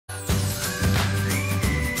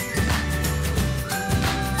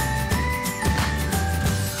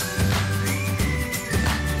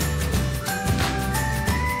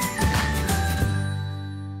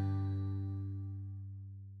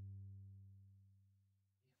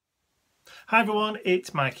Hi everyone,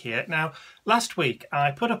 it's Mike here. Now, last week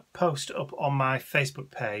I put a post up on my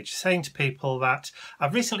Facebook page saying to people that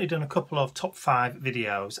I've recently done a couple of top 5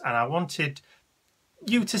 videos and I wanted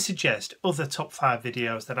you to suggest other top 5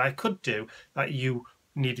 videos that I could do that you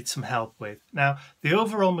needed some help with. Now, the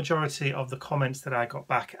overall majority of the comments that I got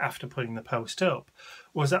back after putting the post up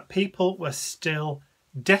was that people were still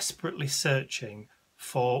desperately searching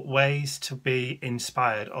for ways to be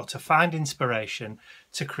inspired or to find inspiration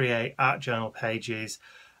to create art journal pages,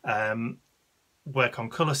 work on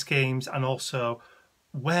colour schemes, and also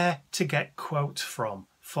where to get quotes from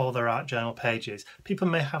for their art journal pages. People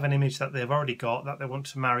may have an image that they've already got that they want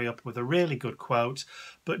to marry up with a really good quote,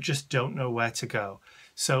 but just don't know where to go.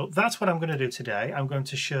 So that's what I'm going to do today. I'm going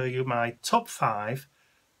to show you my top 5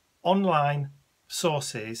 online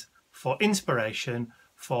sources for inspiration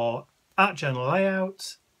for art journal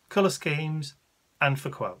layouts, colour schemes, and for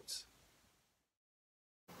quotes.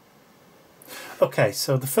 Okay,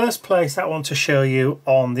 so the first place I want to show you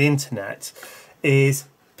on the internet is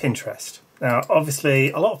Pinterest. Now,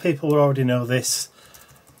 obviously, a lot of people will already know this,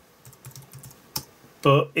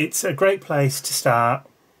 but it's a great place to start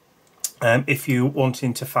if you're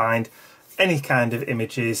wanting to find any kind of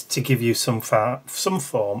images to give you some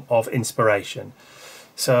form of inspiration.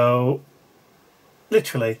 So,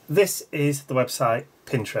 literally, this is the website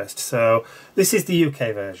Pinterest. So, this is the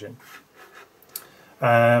UK version.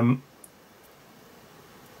 Let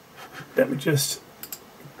me just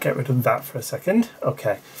get rid of that for a second.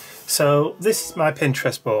 Okay, so this is my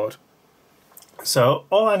Pinterest board. So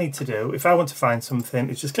all I need to do, if I want to find something,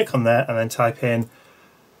 is just click on there and then type in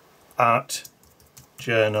art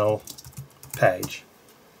journal page.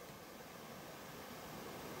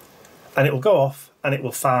 And it will go off and it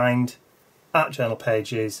will find art journal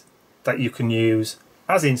pages that you can use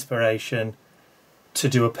as inspiration to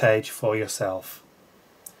do a page for yourself.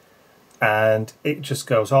 And it just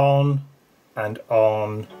goes on and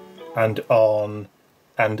on and on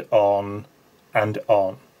and on and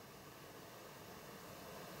on,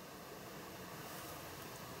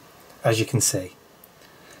 as you can see.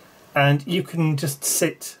 And you can just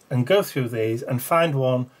sit and go through these and find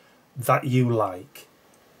one that you like.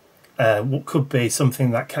 What could be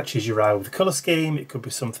something that catches your eye with a colour scheme, it could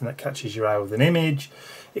be something that catches your eye with an image,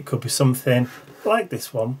 it could be something like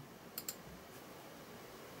this one,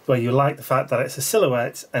 where you like the fact that it's a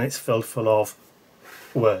silhouette and it's filled full of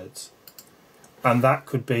words. And that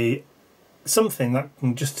could be something that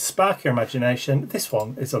can just spark your imagination. This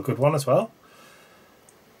one is a good one as well.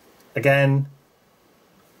 Again,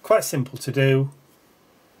 quite simple to do,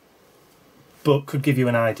 but could give you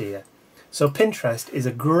an idea. So Pinterest is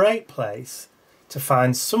a great place to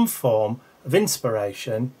find some form of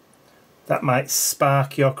inspiration that might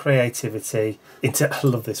spark your creativity into, I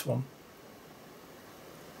love this one.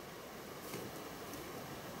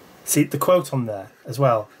 See the quote on there as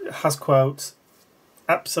well. It has quotes,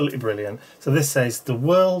 absolutely brilliant. So this says, "The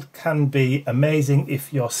world can be amazing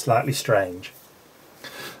if you're slightly strange."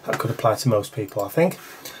 That could apply to most people, I think.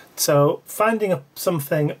 So finding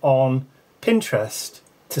something on Pinterest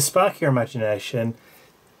to spark your imagination,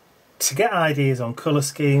 to get ideas on colour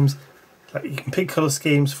schemes. Like you can pick colour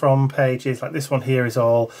schemes from pages, like this one here is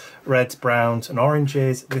all reds, browns and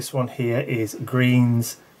oranges. This one here is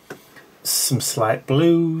greens, some slight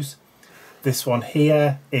blues. This one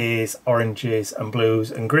here is oranges and blues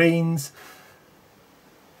and greens.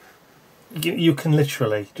 You can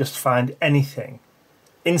literally just find anything,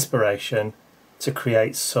 inspiration, to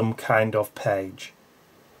create some kind of page.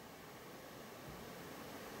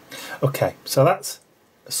 Okay, so that's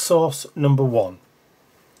source number 1.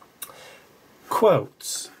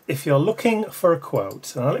 Quotes. If you're looking for a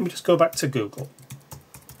quote, now let me just go back to Google.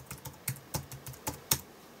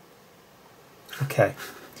 Okay.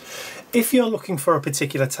 If you're looking for a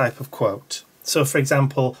particular type of quote, so for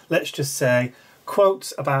example, let's just say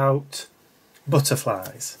quotes about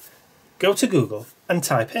butterflies, go to Google and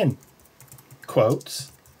type in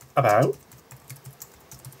quotes about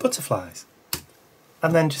butterflies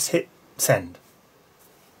and then just hit send.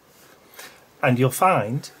 And you'll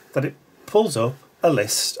find that it pulls up a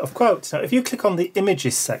list of quotes. Now, if you click on the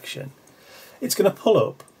images section, it's going to pull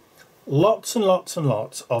up lots and lots and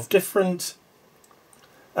lots of different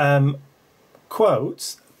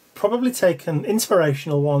quotes, probably taken,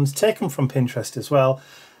 inspirational ones, taken from Pinterest as well,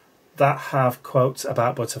 that have quotes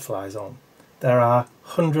about butterflies on. There are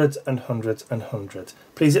hundreds and hundreds and hundreds.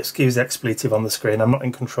 Please excuse the expletive on the screen, I'm not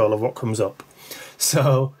in control of what comes up.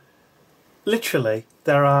 So, literally,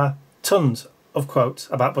 there are tons of quotes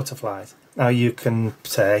about butterflies. Now you can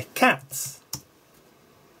say cats.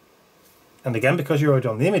 And again, because you're already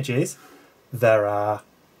on the images, there are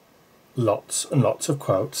lots and lots of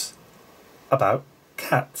quotes about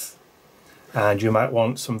cats. And you might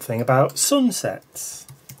want something about sunsets.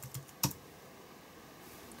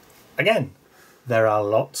 Again, there are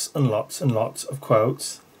lots and lots and lots of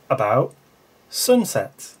quotes about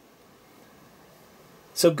sunsets.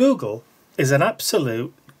 So Google is an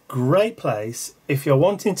absolute great place if you're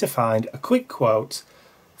wanting to find a quick quote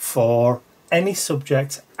for any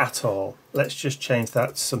subject at all. Let's just change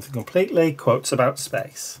that to something completely, quotes about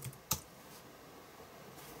space.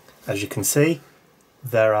 As you can see,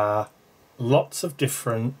 there are lots of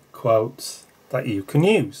different quotes that you can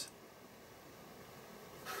use.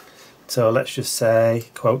 So let's just say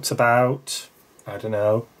quotes about, I don't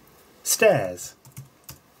know, stairs.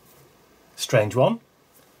 Strange one,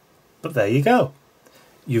 but there you go.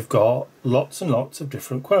 You've got lots and lots of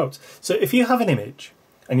different quotes. So if you have an image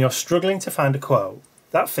and you're struggling to find a quote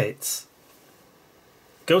that fits,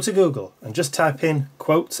 go to Google and just type in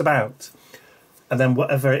quotes about, and then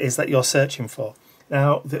whatever it is that you're searching for.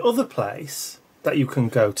 Now, the other place that you can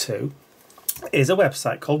go to is a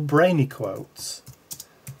website called Brainy Quotes.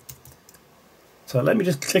 So let me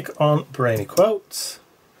just click on Brainy Quotes,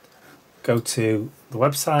 go to the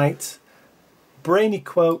website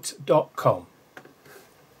brainyquote.com,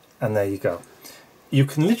 and there you go. You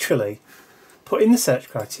can literally put in the search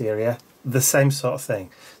criteria the same sort of thing.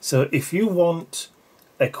 So if you want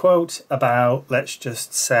a quote about, let's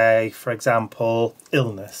just say, for example,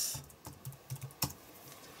 illness,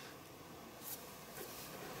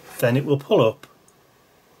 then it will pull up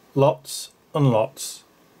lots and lots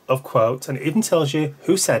of quotes, and it even tells you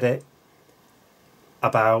who said it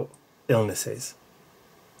about illnesses.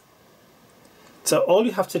 So all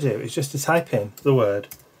you have to do is just to type in the word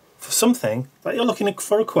for something that you're looking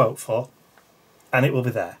for a quote for, and it will be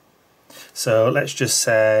there. So let's just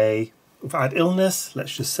say, if I had illness,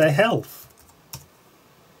 let's just say health.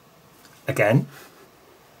 Again,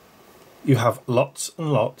 you have lots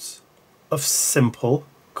and lots of simple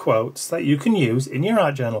quotes that you can use in your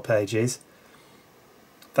art journal pages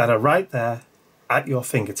that are right there at your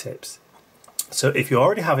fingertips. So if you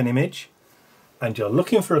already have an image and you're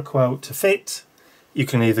looking for a quote to fit, you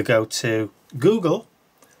can either go to Google,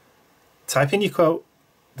 type in your quote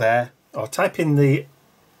there, or type in the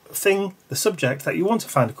subject that you want to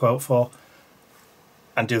find a quote for,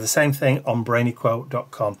 and do the same thing on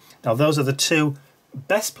brainyquote.com. Now those are the two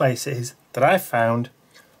best places that I've found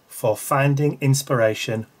for finding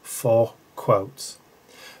inspiration for quotes.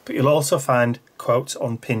 But you'll also find quotes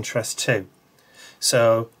on Pinterest too.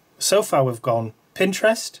 So far we've gone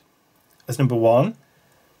Pinterest as number 1,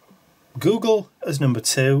 Google as number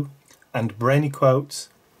 2, and Brainy Quotes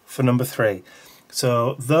for number 3.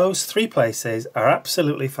 So those 3 places are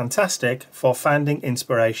absolutely fantastic for finding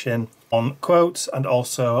inspiration on quotes and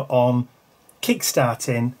also on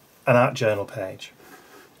kickstarting an art journal page.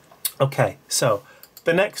 Okay, so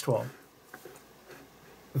the next one,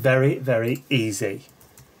 very, very easy.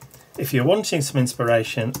 If you're wanting some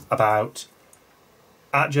inspiration about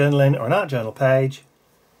art journaling or an art journal page,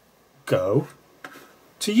 go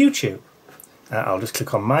to YouTube. I'll just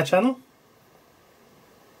click on my channel.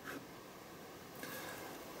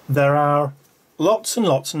 There are lots and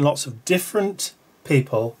lots and lots of different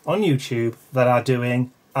people on YouTube that are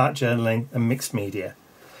doing art journaling and mixed media.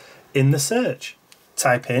 In the search,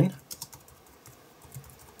 type in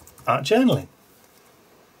art journaling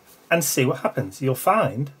and see what happens. You'll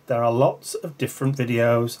find there are lots of different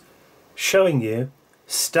videos showing you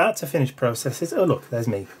start to finish processes. Oh look, there's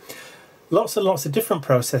me. Lots and lots of different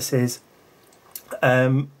processes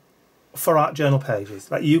for art journal pages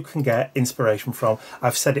that you can get inspiration from.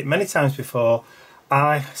 I've said it many times before,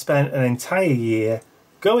 I spent an entire year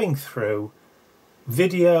going through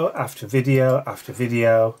video after video after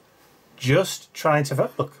video, just trying to,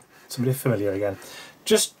 look, somebody familiar again,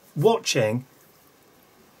 just watching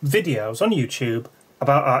videos on YouTube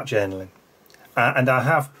about art journaling. And I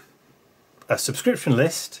have a subscription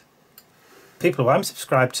list, people who I'm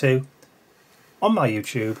subscribed to on my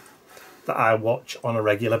YouTube that I watch on a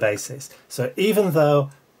regular basis. So even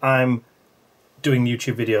though I'm doing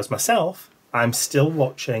YouTube videos myself, I'm still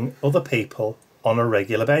watching other people on a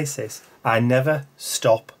regular basis. I never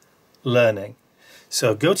stop learning.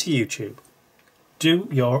 So go to YouTube.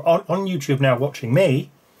 You're on YouTube now watching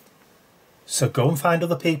me, so go and find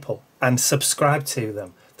other people and subscribe to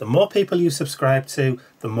them. The more people you subscribe to,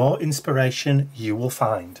 the more inspiration you will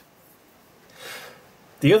find.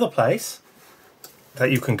 The other place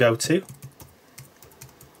that you can go to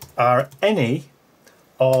are any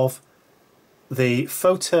of the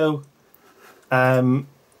photo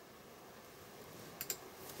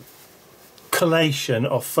collation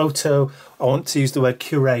or photo, I want to use the word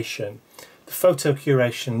curation, the photo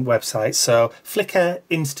curation website, so Flickr,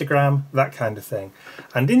 Instagram, that kind of thing.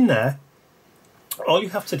 And in there, all you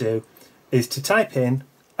have to do is to type in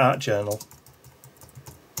art journal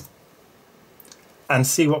and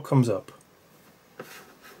see what comes up.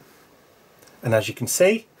 And as you can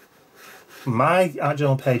see, my art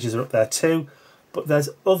journal pages are up there too, but there's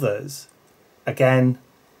others, again,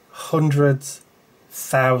 hundreds,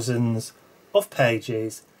 thousands of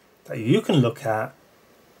pages that you can look at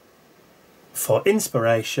for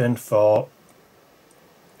inspiration, for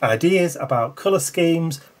ideas about colour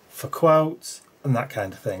schemes, for quotes and that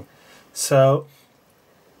kind of thing. So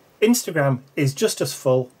Instagram is just as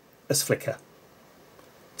full as Flickr.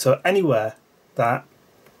 So anywhere that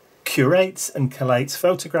curates and collates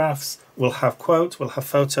photographs will have quotes, will have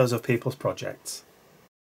photos of people's projects.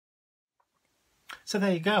 So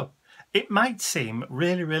there you go. It might seem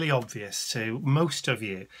really, really obvious to most of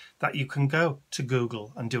you that you can go to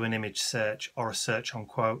Google and do an image search or a search on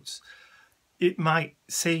quotes. It might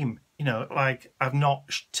seem, you know, like I've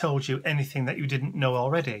not told you anything that you didn't know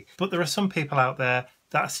already. But there are some people out there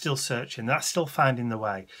that are still searching, that are still finding the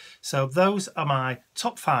way. So those are my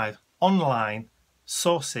top 5 online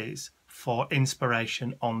sources for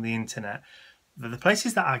inspiration on the internet. They're the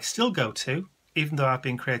places that I still go to, even though I've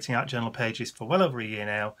been creating art journal pages for well over a year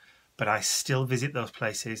now, but I still visit those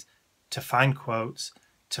places to find quotes,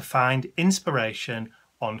 to find inspiration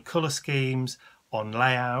on colour schemes, on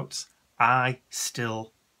layouts. I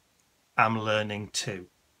still am learning too.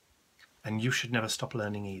 And you should never stop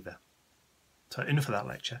learning either. So enough of that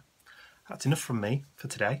lecture. That's enough from me for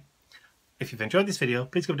today. If you've enjoyed this video,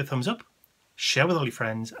 please give it a thumbs up, share with all your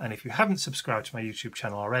friends, and if you haven't subscribed to my YouTube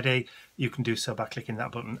channel already, you can do so by clicking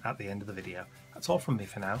that button at the end of the video. That's all from me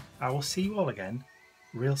for now. I will see you all again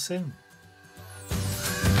real soon.